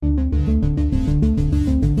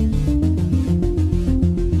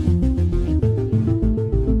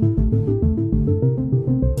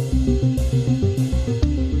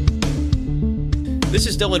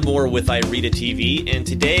Dylan Moore with iRead a TV, and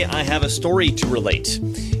today I have a story to relate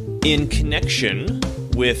in connection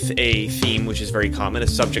with a theme which is very common, a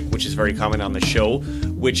subject which is very common on the show,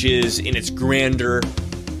 which is, in its grander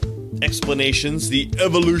explanations, the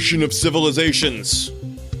evolution of civilizations.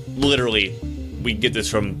 Literally, we get this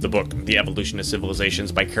from the book, The Evolution of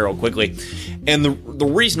Civilizations by Carroll Quigley. And the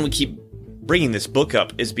reason we keep bringing this book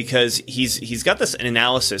up is because he's got this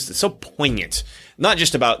analysis that's so poignant, not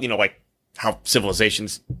just about, like how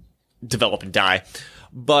civilizations develop and die,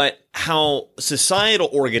 but how societal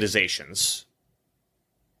organizations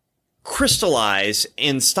crystallize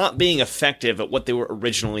and stop being effective at what they were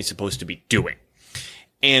originally supposed to be doing.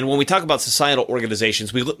 And when we talk about societal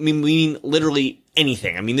organizations, we mean literally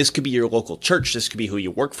anything. I mean, this could be your local church, this could be who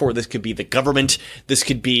you work for, this could be the government, this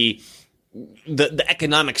could be the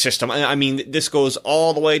economic system. I mean, this goes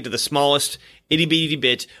all the way to the smallest itty-bitty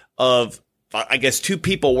bit of, I guess, two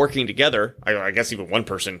people working together, I guess even one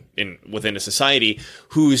person within a society,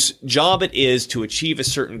 whose job it is to achieve a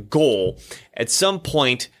certain goal. At some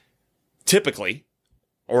point, typically,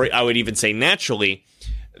 or I would even say naturally,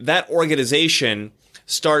 that organization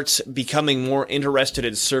starts becoming more interested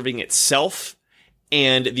in serving itself,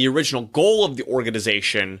 and the original goal of the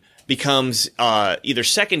organization becomes either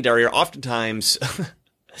secondary or oftentimes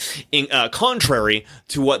contrary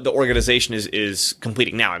to what the organization is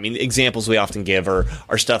completing. Now, I mean, examples we often give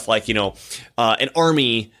are stuff like, an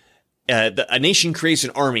army, a nation creates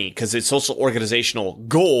an army because its social organizational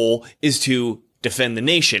goal is to defend the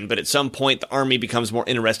nation, but at some point the army becomes more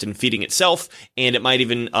interested in feeding itself, and it might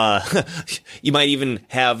even, you might even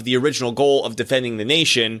have the original goal of defending the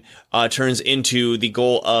nation, turns into the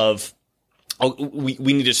goal of, we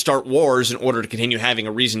need to start wars in order to continue having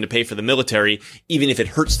a reason to pay for the military, even if it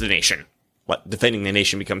hurts the nation. Defending the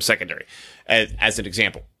nation becomes secondary, as an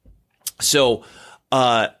example. So,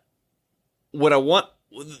 the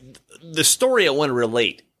story I want to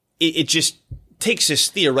relate, it just takes this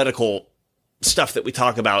theoretical stuff that we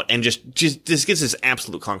talk about and just gives this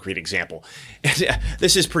absolute concrete example.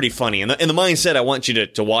 This is pretty funny. And the mindset I want you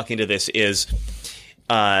to walk into this is,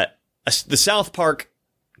 the South Park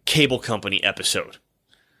cable company episode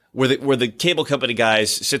where the cable company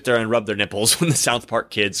guys sit there and rub their nipples when the South Park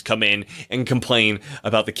kids come in and complain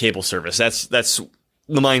about the cable service. That's the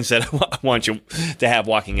mindset I want you to have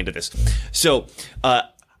walking into this. So,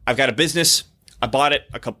 I've got a business. I bought it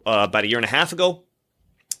about a year and a half ago.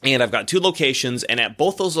 And I've got 2 locations, and at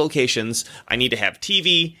both those locations, I need to have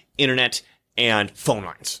TV, internet, and phone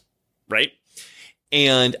lines, right?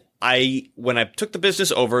 And when I took the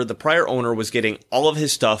business over, the prior owner was getting all of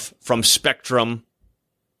his stuff from Spectrum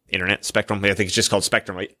Internet. Spectrum, I think it's just called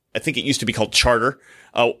Spectrum. I think it used to be called Charter.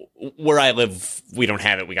 Where I live, we don't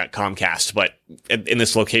have it. We got Comcast, but in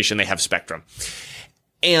this location, they have Spectrum.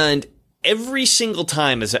 And every single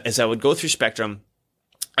time as I would go through Spectrum,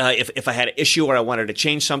 if I had an issue or I wanted to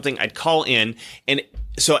change something, I'd call in. And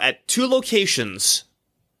so at 2 locations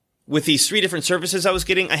with these 3 different services I was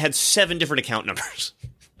getting, I had 7 different account numbers,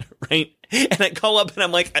 right? And I call up and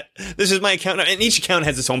I'm like, this is my account number. And each account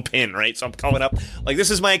has its own PIN, right? So I'm calling up like, this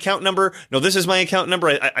is my account number. No, this is my account number.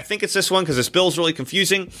 I think it's this one because this bill's really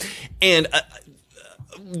confusing. And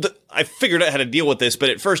I figured out how to deal with this, but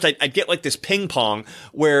at first I'd get like this ping pong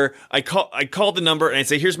where I'd call the number and I'd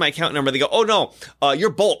say, here's my account number. They go, oh no,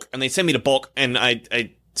 you're bulk. And they send me to bulk. And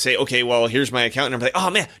I say, okay, well, here's my account number. Like, oh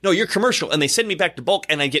man, no, you're commercial. And they send me back to bulk,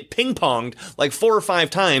 and I get ping ponged like 4 or 5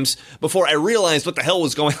 times before I realized what the hell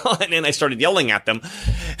was going on. And I started yelling at them.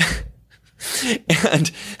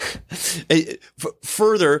 And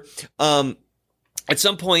further, at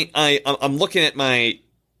some point I'm looking at my,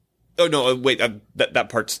 oh no! Wait, that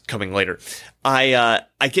part's coming later. I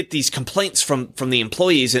get these complaints from the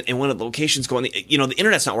employees in one of the locations going, the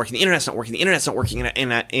internet's not working, the internet's not working,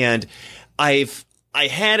 and I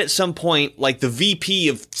had at some point like the VP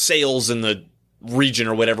of sales in the region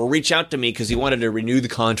or whatever reach out to me because he wanted to renew the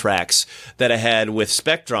contracts that I had with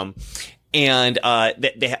Spectrum. And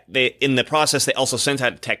they in the process, they also sent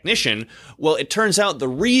out a technician. Well, it turns out the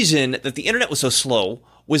reason that the internet was so slow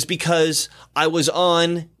was because I was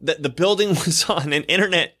on, the building was on an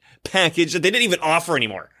internet package that they didn't even offer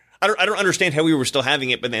anymore. I don't understand how we were still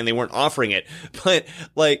having it, but then they weren't offering it. But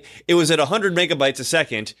like, it was at 100 megabytes a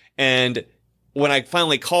second, and when I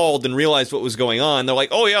finally called and realized what was going on, they're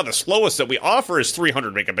like, oh yeah, the slowest that we offer is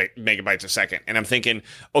 300 megabytes a second. And I'm thinking,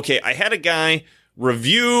 okay, I had a guy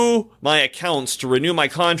review my accounts to renew my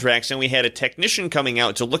contracts, and we had a technician coming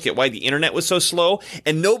out to look at why the internet was so slow,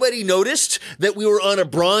 and nobody noticed that we were on a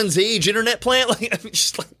Bronze Age internet plan. Like, I'm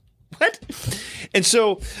just like, what? And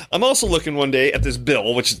so I'm also looking one day at this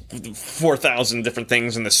bill, which is 4,000 different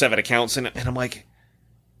things in the 7 accounts, and I'm like,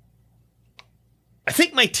 I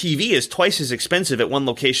think my TV is twice as expensive at one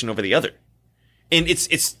location over the other. And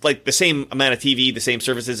it's like the same amount of TV, the same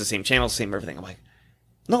services, the same channels, same everything. I'm like,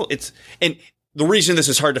 no, and the reason this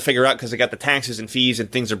is hard to figure out because I got the taxes and fees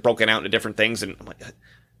and things are broken out into different things. And I'm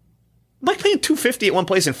like paying $250 at one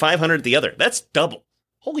place and $500 at the other. That's double.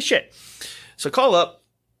 Holy shit. So I call up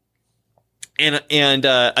and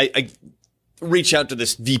I reach out to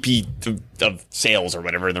this VP of sales or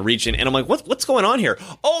whatever in the region. And I'm like, what's going on here?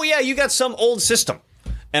 Oh yeah, you got some old system.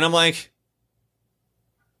 And I'm like,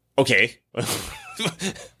 okay.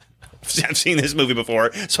 I've seen this movie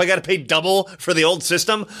before, so I got to pay double for the old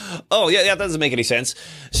system. Oh yeah, that doesn't make any sense.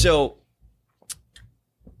 So,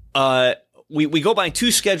 we go by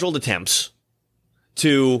 2 scheduled attempts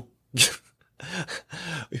to.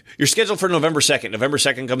 You're scheduled for November 2nd. November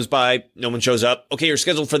 2nd comes by, no one shows up. Okay, you're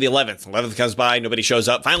scheduled for the 11th. 11th comes by, nobody shows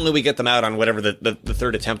up. Finally, we get them out on whatever the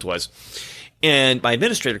third attempt was. And my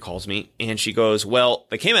administrator calls me, and she goes, well,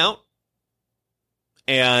 they came out,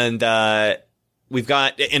 and we've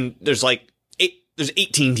got, and there's 18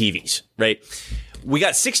 TVs, right? We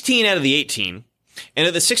got 16 out of the 18, and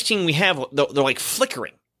of the 16 we have, they're like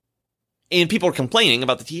flickering. And people are complaining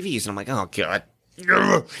about the TVs, and I'm like, oh, God.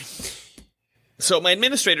 So my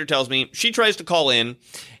administrator tells me, she tries to call in,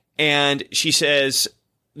 and she says,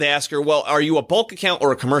 they ask her, well, are you a bulk account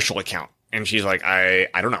or a commercial account? And she's like, I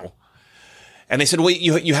don't know. And they said, well,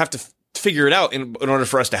 you have to figure it out in order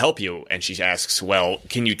for us to help you. And she asks, well,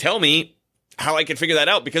 can you tell me how I can figure that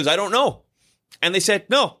out? Because I don't know. And they said,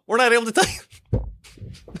 no, we're not able to tell you.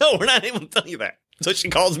 No, we're not able to tell you that. So she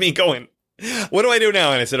calls me going, what do I do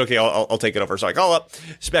now? And I said, okay, I'll take it over. So I call up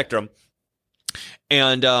Spectrum.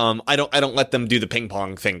 And I don't let them do the ping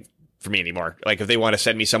pong thing for me anymore. Like if they want to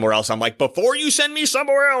send me somewhere else, I'm like, before you send me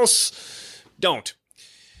somewhere else, don't.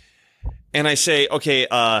 And I say, okay,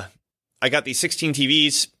 I got these 16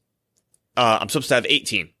 TVs. I'm supposed to have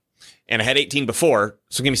 18. And I had 18 before,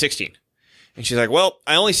 so give me 16. And she's like, well,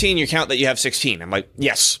 I only see in your account that you have 16. I'm like,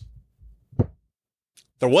 yes.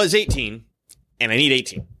 There was 18, and I need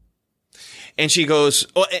 18. And she goes,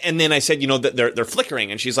 oh, and then I said, they're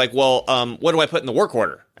flickering. And she's like, well, what do I put in the work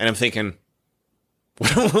order? And I'm thinking,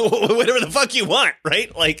 whatever the fuck you want,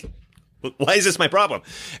 right? Like, why is this my problem?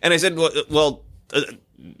 And I said, well,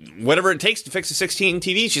 whatever it takes to fix the 16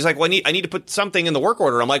 TV. She's like, well, I need to put something in the work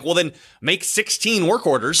order. I'm like, well, then make 16 work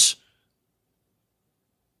orders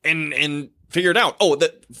and figure it out. Oh,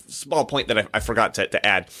 the small point that I forgot to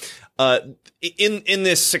add. In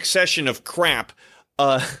this succession of crap,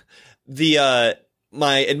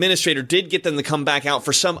 my administrator did get them to come back out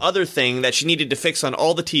for some other thing that she needed to fix on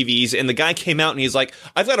all the TVs. And the guy came out and he's like,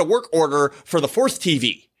 I've got a work order for the 4th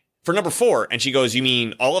TV, for number 4. And she goes, you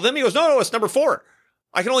mean all of them? He goes, no, it's number 4.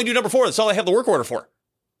 I can only do number 4. That's all I have the work order for.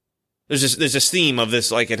 There's this theme of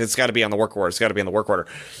this, like, it's got to be on the work order. It's got to be on the work order.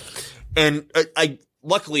 And I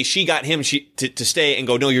luckily she got him to stay and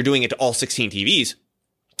go, no, you're doing it to all 16 TVs.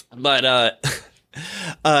 But,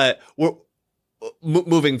 we're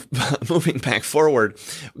moving back forward.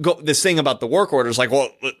 This thing about the work order is like, well,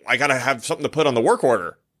 I got to have something to put on the work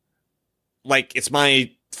order. Like, it's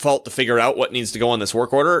my fault to figure out what needs to go on this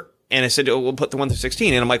work order. And I said, oh, we'll put the 1 through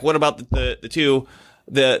 16. And I'm like, what about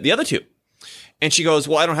the other 2? And she goes,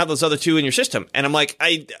 well, I don't have those other 2 in your system. And I'm like,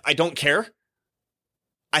 I don't care.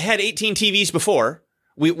 I had 18 TVs before.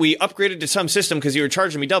 We upgraded to some system because you were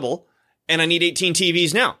charging me double. And I need 18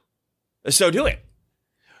 TVs now. So do it.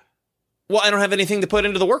 Well, I don't have anything to put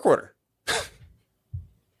into the work order.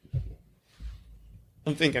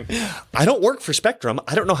 I'm thinking, I don't work for Spectrum.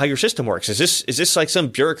 I don't know how your system works. Is this like some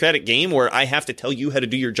bureaucratic game where I have to tell you how to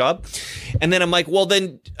do your job? And then I'm like, well,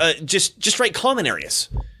 then just write common areas.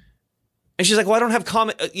 And she's like, well, I don't have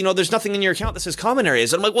common. There's nothing in your account that says common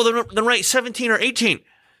areas. And I'm like, well, then write 17 or 18.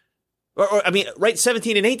 Or write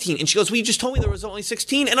 17 and 18. And she goes, well, you just told me there was only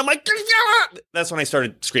 16. And I'm like, yeah! That's when I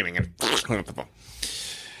started screaming and hung up the phone.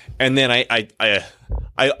 And then I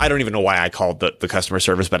don't even know why I called the customer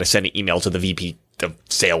service, but I sent an email to the VP of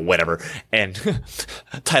sale, whatever. And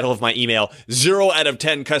title of my email, 0 out of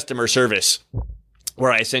 10 customer service,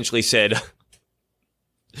 where I essentially said,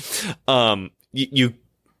 you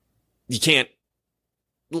can't,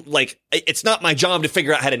 like, it's not my job to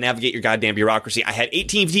figure out how to navigate your goddamn bureaucracy. I had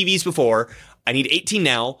 18 TVs before. I need 18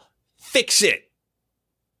 now. Fix it.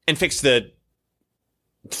 And fix the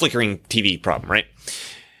flickering TV problem, right?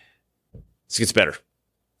 This gets better.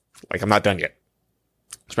 Like, I'm not done yet.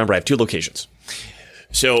 Just remember, I have 2 locations.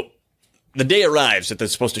 So the day arrives that they're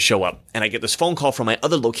supposed to show up, and I get this phone call from my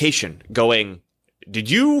other location going,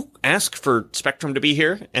 did you ask for Spectrum to be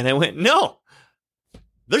here? And I went, no.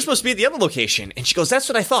 They're supposed to be at the other location. And she goes, that's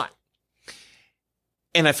what I thought.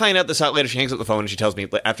 And I find out this out later. She hangs up the phone and she tells me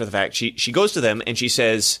after the fact, she goes to them and she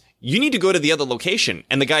says, you need to go to the other location.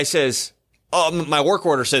 And the guy says, oh, my work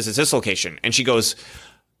order says it's this location. And she goes,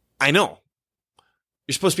 I know.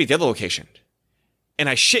 You're supposed to be at the other location. And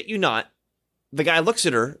I shit you not, the guy looks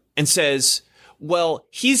at her and says, well,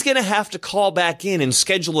 he's going to have to call back in and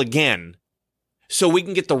schedule again so we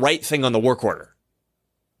can get the right thing on the work order.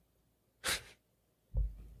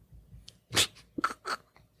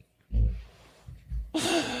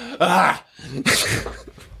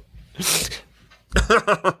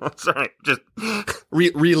 Sorry, just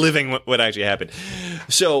reliving what actually happened.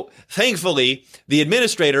 So, thankfully, the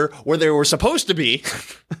administrator, where they were supposed to be,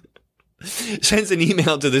 sends an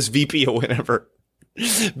email to this VP or whatever.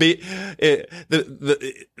 The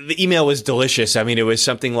email was delicious. I mean, it was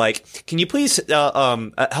something like, can you please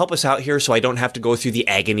help us out here so I don't have to go through the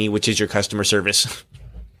agony, which is your customer service?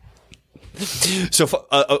 So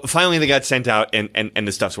finally they got sent out and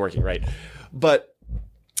the stuff's working, right? But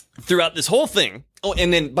throughout this whole thing, oh,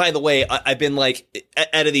 and then by the way, I've been like,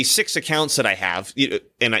 out of these 6 accounts that I have,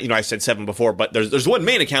 and I said 7 before, but there's one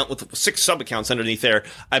main account with 6 sub accounts underneath there.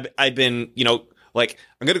 I've been, like,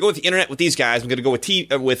 I'm going to go with the internet with these guys. I'm going to go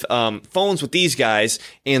with phones with these guys.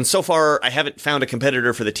 And so far, I haven't found a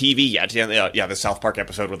competitor for the TV yet. Yeah, the South Park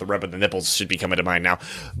episode with the rub of the nipples should be coming to mind now.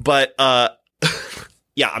 But,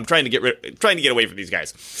 yeah, I'm trying to get away from these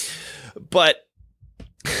guys. But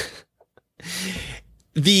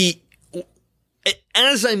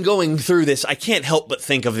as I'm going through this, I can't help but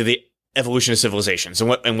think of the evolution of civilizations and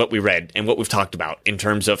what we read and what we've talked about in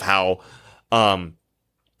terms of how,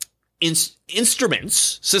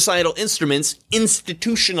 societal instruments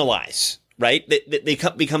institutionalize, right? They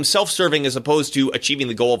become self-serving as opposed to achieving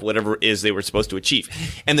the goal of whatever it is they were supposed to achieve.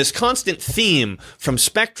 And this constant theme from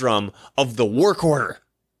Spectrum of the work order.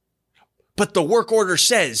 But the work order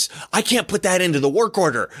says, I can't put that into the work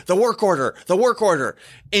order. The work order.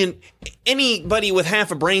 And anybody with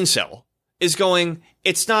half a brain cell is going,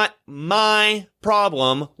 it's not my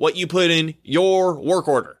problem what you put in your work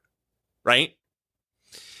order, right?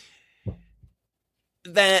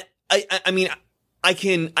 That I mean, I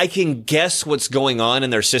can guess what's going on in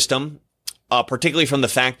their system, particularly from the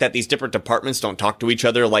fact that these different departments don't talk to each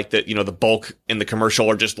other. Like the bulk and the commercial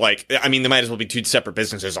are just like, I mean, they might as well be 2 separate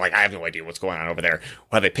businesses. Like, I have no idea what's going on over there.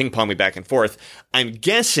 Why they ping pong me back and forth. I'm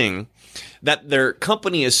guessing that their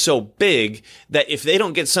company is so big that if they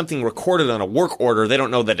don't get something recorded on a work order, they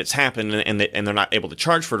don't know that it's happened and they're not able to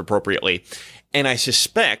charge for it appropriately. And I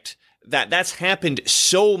suspect that's happened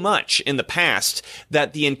so much in the past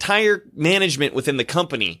that the entire management within the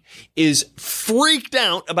company is freaked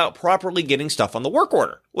out about properly getting stuff on the work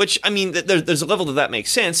order, which, I mean, there's a level that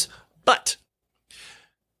makes sense, but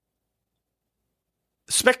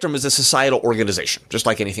Spectrum is a societal organization, just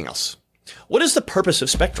like anything else. What is the purpose of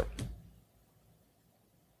Spectrum?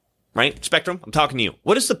 Right? Spectrum, I'm talking to you.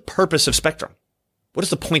 What is the purpose of Spectrum? What is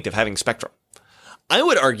the point of having Spectrum? I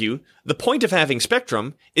would argue the point of having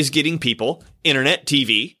Spectrum is getting people internet,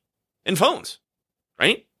 TV, and phones,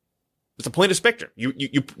 right? That's the point of Spectrum.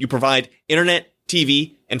 You provide internet,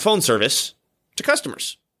 TV, and phone service to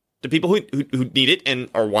customers, to people who need it and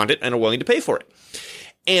or want it and are willing to pay for it.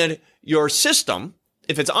 And your system,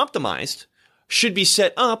 if it's optimized, should be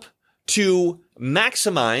set up to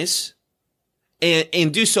maximize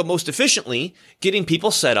and do so most efficiently, getting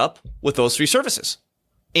people set up with those 3 services.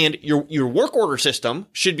 And your work order system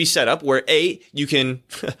should be set up where A, you can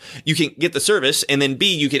get the service, and then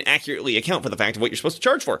B, you can accurately account for the fact of what you're supposed to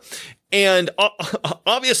charge for. And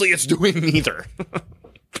obviously it's doing neither.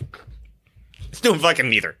 It's doing fucking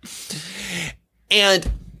neither. And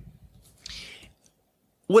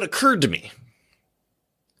what occurred to me,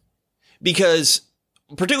 because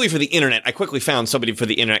particularly for the internet, I quickly found somebody for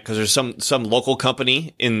the internet because there's some local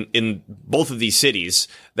company in both of these cities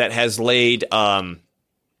that has laid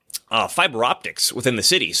fiber optics within the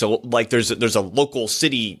city. So like there's a local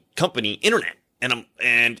city company internet. And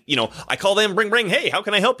I call them, ring, hey, how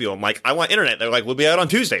can I help you? I'm like, I want internet. They're like, we'll be out on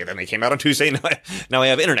Tuesday. Then they came out on Tuesday. Now I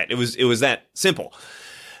have internet. It was that simple.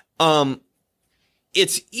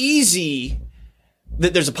 It's easy.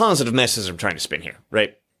 There's a positive message I'm trying to spin here,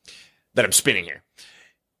 right? That I'm spinning here.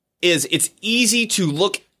 It's easy to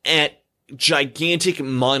look at gigantic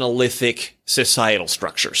monolithic societal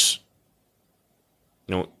structures.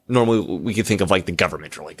 Normally we could think of like the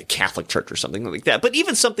government or like the Catholic Church or something like that. But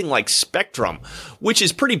even something like Spectrum, which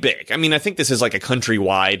is pretty big. I mean, I think this is like a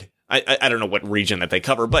countrywide. I don't know what region that they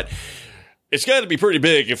cover, but it's got to be pretty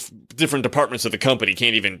big if different departments of the company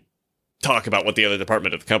can't even talk about what the other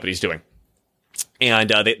department of the company is doing. And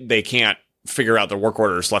they can't figure out their work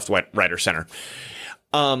orders left, right, or center.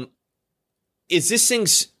 is this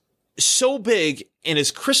thing's so big and is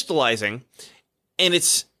crystallizing, and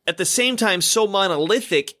it's at the same time so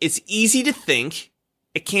monolithic, it's easy to think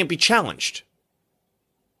it can't be challenged.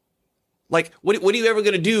 Like, what are you ever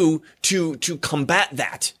going to do to combat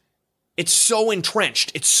that? It's so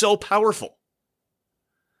entrenched. It's so powerful.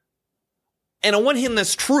 And on one hand,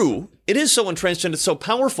 that's true. It is so entrenched and it's so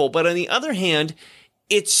powerful. But on the other hand,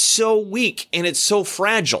 it's so weak and it's so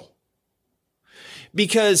fragile.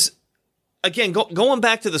 Because, again, going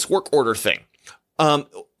back to this work order thing,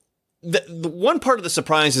 the one part of the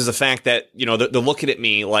surprise is the fact that, they're looking at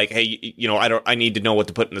me like, hey, I need to know what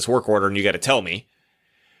to put in this work order and you got to tell me.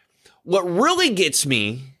 What really gets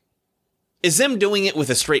me is them doing it with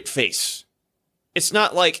a straight face. It's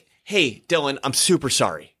not like, hey, Dylan, I'm super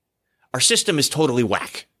sorry. Our system is totally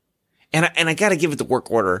whack. And I got to give it the work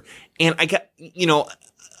order. And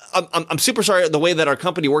I'm super sorry the way that our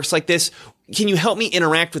company works like this. Can you help me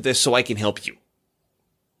interact with this so I can help you?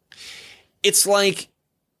 It's like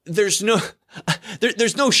there's no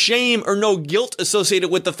shame or no guilt associated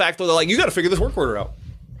with the fact that they're like, you got to figure this work order out.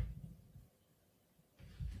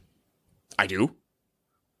 I do.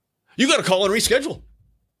 You got to call and reschedule.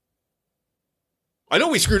 I know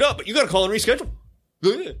we screwed up, but you got to call and reschedule.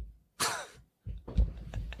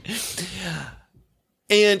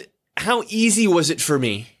 And how easy was it for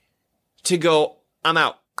me to go, I'm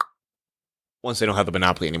out, once they don't have the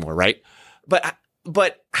monopoly anymore, right?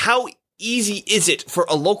 But how easy is it for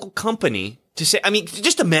a local company to say,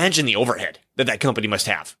 just imagine the overhead that company must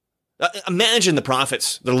have. Imagine the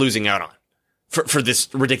profits they're losing out on for this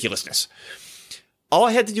ridiculousness. All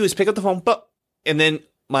I had to do is pick up the phone, and then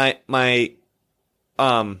my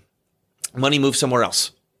money moved somewhere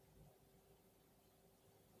else.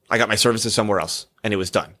 I got my services somewhere else, and it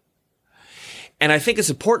was done. And I think it's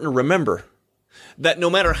important to remember that no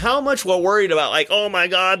matter how much we're worried about, like, oh my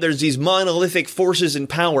God, there's these monolithic forces in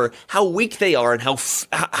power, how weak they are and how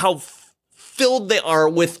filled they are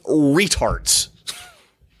with retards.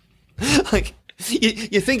 Like,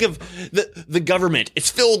 you think of the government, it's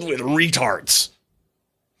filled with retards.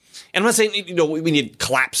 And I'm not saying, we need to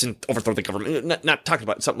collapse and overthrow the government. Not talking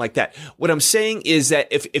about something like that. What I'm saying is that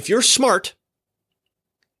if you're smart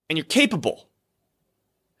and you're capable,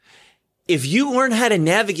 if you learn how to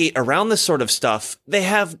navigate around this sort of stuff,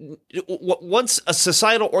 once a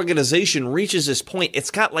societal organization reaches this point,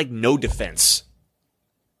 it's got like no defense.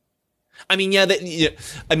 A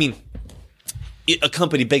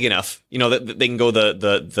company big enough, that they can go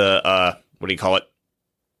the what do you call it?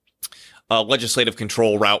 Legislative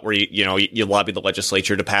control route where you lobby the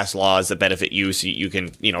legislature to pass laws that benefit you so you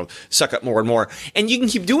can, suck up more and more. And you can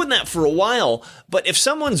keep doing that for a while. But if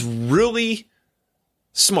someone's really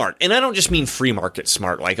smart, and I don't just mean free market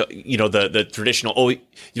smart, like, the traditional,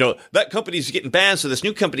 that company's getting bad, so this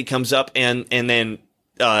new company comes up and then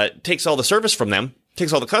takes all the service from them,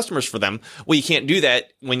 takes all the customers for them. Well, you can't do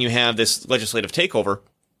that when you have this legislative takeover.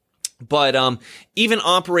 But even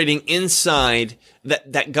operating inside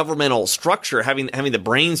that governmental structure, having the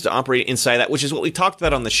brains to operate inside that, which is what we talked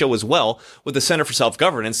about on the show as well with the Center for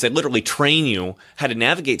Self-Governance, they literally train you how to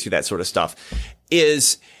navigate through that sort of stuff,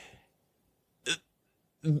 is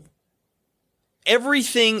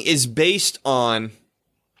everything is based on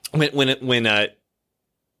when a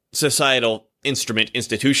societal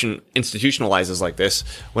institution institutionalizes like this,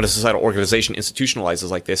 when a societal organization institutionalizes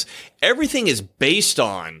like this, everything is based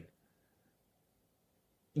on,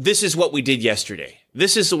 this is what we did yesterday.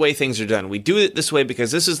 This is the way things are done. We do it this way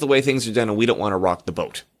because this is the way things are done, and we don't want to rock the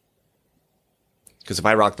boat. Because if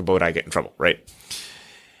I rock the boat, I get in trouble, right?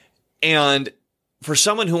 And for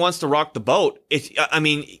someone who wants to rock the boat,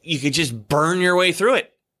 you could just burn your way through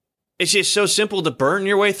it. It's just so simple to burn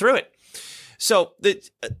your way through it. So,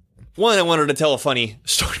 I wanted to tell a funny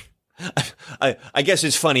story. I guess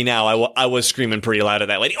it's funny now. I was screaming pretty loud at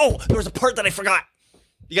that lady. Oh, there was a part that I forgot.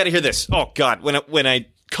 You got to hear this. Oh God, when I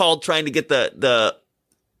called trying to get the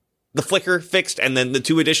flicker fixed and then the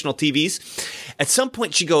 2 additional TVs, at some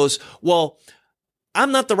point she goes, "Well,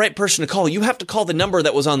 I'm not the right person to call. You have to call the number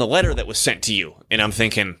that was on the letter that was sent to you." And I'm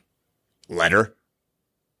thinking, letter?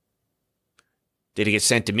 Did it get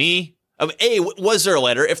sent to me? Was there a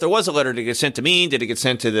letter? If there was a letter, did it get sent to me? Did it get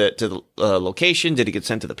sent to the location? Did it get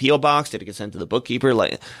sent to the P.O. box? Did it get sent to the bookkeeper?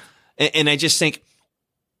 And I just think,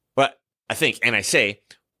 and I say,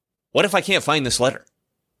 what if I can't find this letter?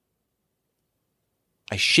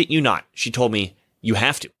 I shit you not. She told me, you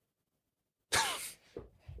have to.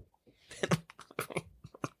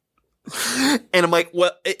 And I'm like,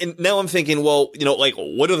 well, and now I'm thinking, well,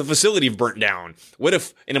 what if the facility burnt down? What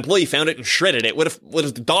if an employee found it and shredded it? What if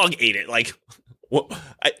the dog ate it? Like,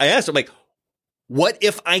 I asked him, like, What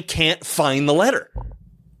if I can't find the letter?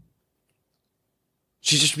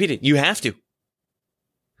 She just repeated, you have to.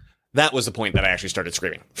 That was the point that I actually started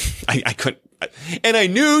screaming. I couldn't, and I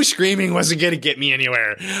knew screaming wasn't going to get me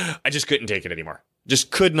anywhere. I just couldn't take it anymore.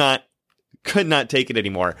 Just could not take it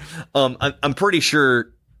anymore. I'm pretty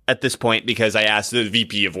sure at this point, because I asked the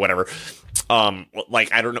VP of whatever,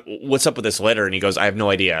 I don't know, what's up with this letter? And he goes, I have no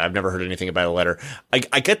idea. I've never heard anything about a letter.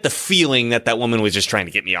 I get the feeling that woman was just trying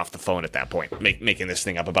to get me off the phone at that point, making this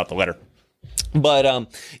thing up about the letter. But,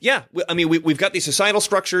 yeah, I mean, we've got these societal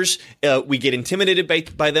structures. We get intimidated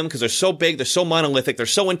by them because they're so big, they're so monolithic, they're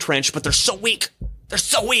so entrenched, but they're so weak. They're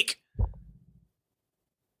so weak.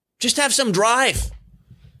 Just have some drive.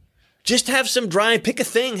 Just have some drive. Pick a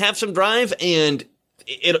thing, have some drive, and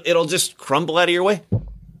it'll just crumble out of your way.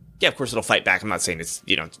 Yeah, of course it'll fight back. I'm not saying it's,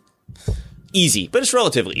 easy, but it's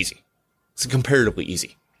relatively easy. It's comparatively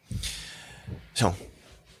easy. So,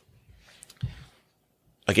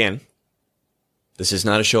 again, this is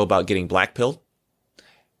not a show about getting blackpilled.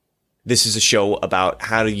 This is a show about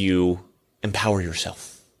how do you empower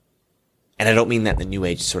yourself. And I don't mean that in the New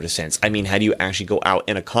Age sort of sense. I mean, how do you actually go out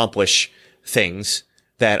and accomplish things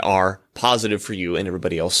that are positive for you and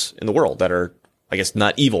everybody else in the world, that are, I guess,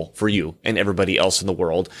 not evil for you and everybody else in the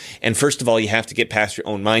world. And first of all, you have to get past your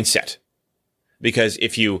own mindset. Because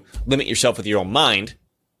if you limit yourself with your own mind,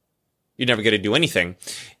 you're never going to do anything.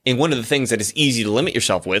 And one of the things that is easy to limit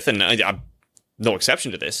yourself with, and I'm no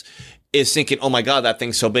exception to this, is thinking, oh my God, that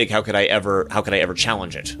thing's so big, how could I ever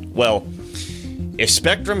challenge it? Well, if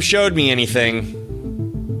Spectrum showed me anything,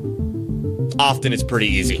 often it's pretty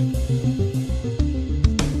easy.